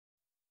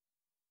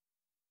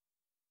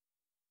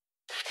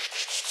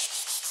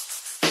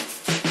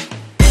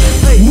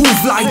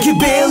Move like a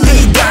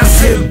belly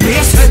dancer,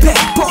 bitch.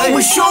 Pepo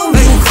will show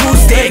you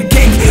who's the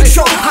king.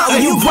 Show how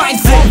you grind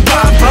for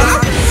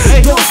Papa.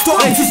 Don't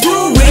stop, just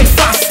do it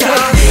faster.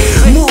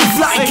 Move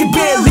like a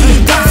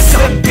belly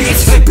dancer,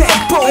 bitch.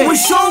 Pepo will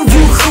show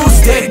you who's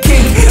the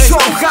king.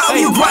 Show how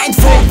you grind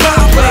for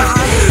Papa.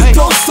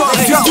 Don't stop,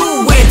 just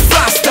do it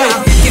faster.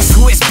 Guess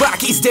who is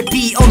back? It's the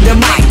P on the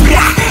mic.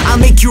 I'll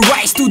make you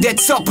rise to the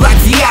top like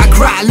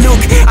Viagra.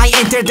 Look, I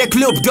enter the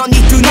club, don't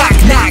need to knock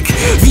knock.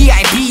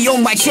 VIP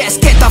on my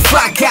chest, get the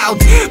fuck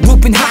out.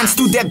 Whooping hands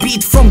to the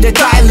beat from the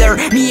dialer.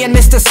 Me and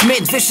Mr.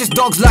 Smith, vicious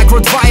dogs like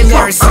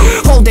Rottweilers.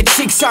 All the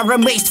chicks are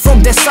amazed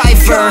from the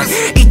cipher.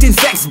 It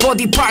infects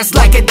body parts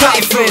like a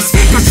typhus.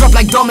 You drop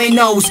like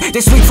dominoes,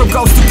 they swing from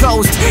coast to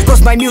coast.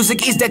 Cause my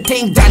music is the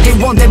thing that they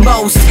want the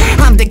most.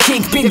 I'm the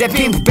kingpin, the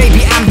pimp,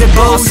 baby, I'm the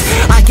boss.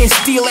 I can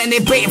steal any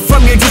babe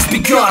from you just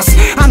because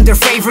I'm their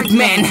favorite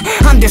man,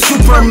 I'm the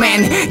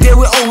Superman. They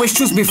will always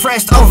choose me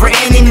first over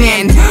any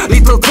man.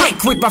 Little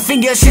click with my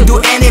fingers, you do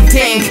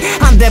anything.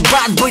 I'm the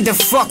bad boy, the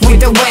fuck with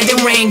the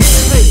wedding rings.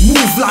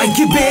 Move like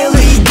a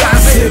belly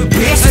dancer,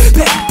 bitch.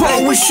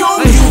 Pepo will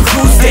show you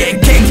who's the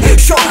king.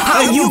 Show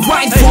how you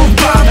grind for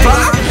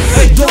Papa.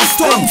 Don't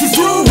stop, just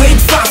do it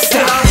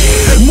faster.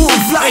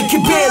 Move like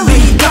a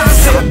belly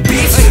dancer,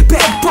 bitch.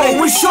 Pepo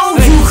will show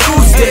you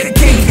who's the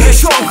king.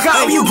 Show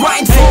how you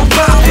grind for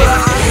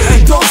Papa.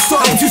 Don't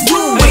stop, just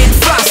do it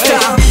faster.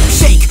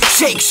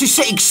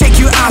 Shake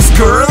your ass,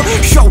 girl.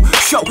 Show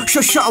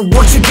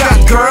what you got,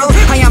 girl.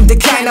 I am the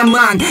kind of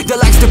man that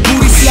likes the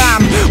booty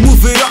slam.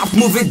 Move it up,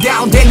 move it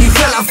down, then you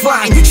hella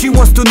fine. She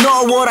wants to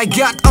know what I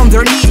got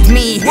underneath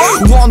me.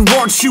 One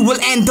word, she will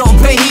end up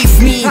beneath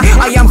me.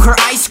 I am her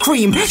ice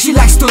cream, she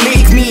likes to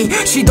lick me.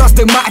 She does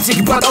the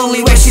magic, but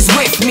only when she's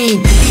with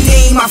me.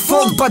 It ain't my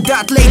fault, but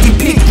that lady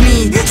picked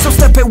me. So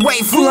step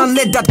away, fool, and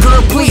let that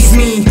girl please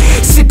me.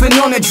 Sipping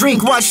on a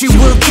drink while she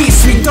will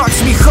kiss me. Touch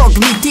me, hug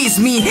me, tease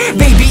me,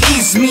 baby,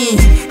 ease me.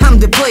 I'm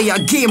the player,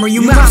 gamer,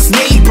 you mouse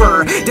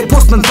neighbor. The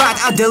postman bad,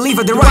 I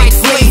deliver the right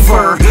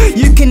flavor.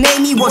 You can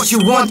name me what you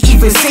want,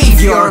 even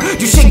savior.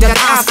 You shake that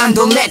ass and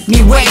don't let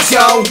me wait,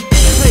 yo.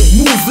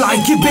 Move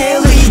like a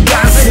belly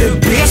dancer,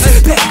 bitch.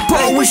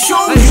 Pepo will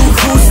show you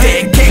who's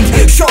the king.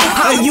 Show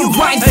how you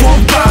grind for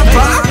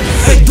Papa.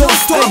 Don't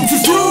stop,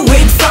 just do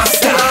it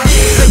faster.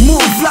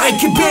 Move like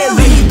a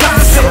belly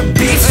dancer,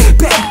 bitch.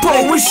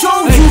 Pepo will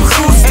show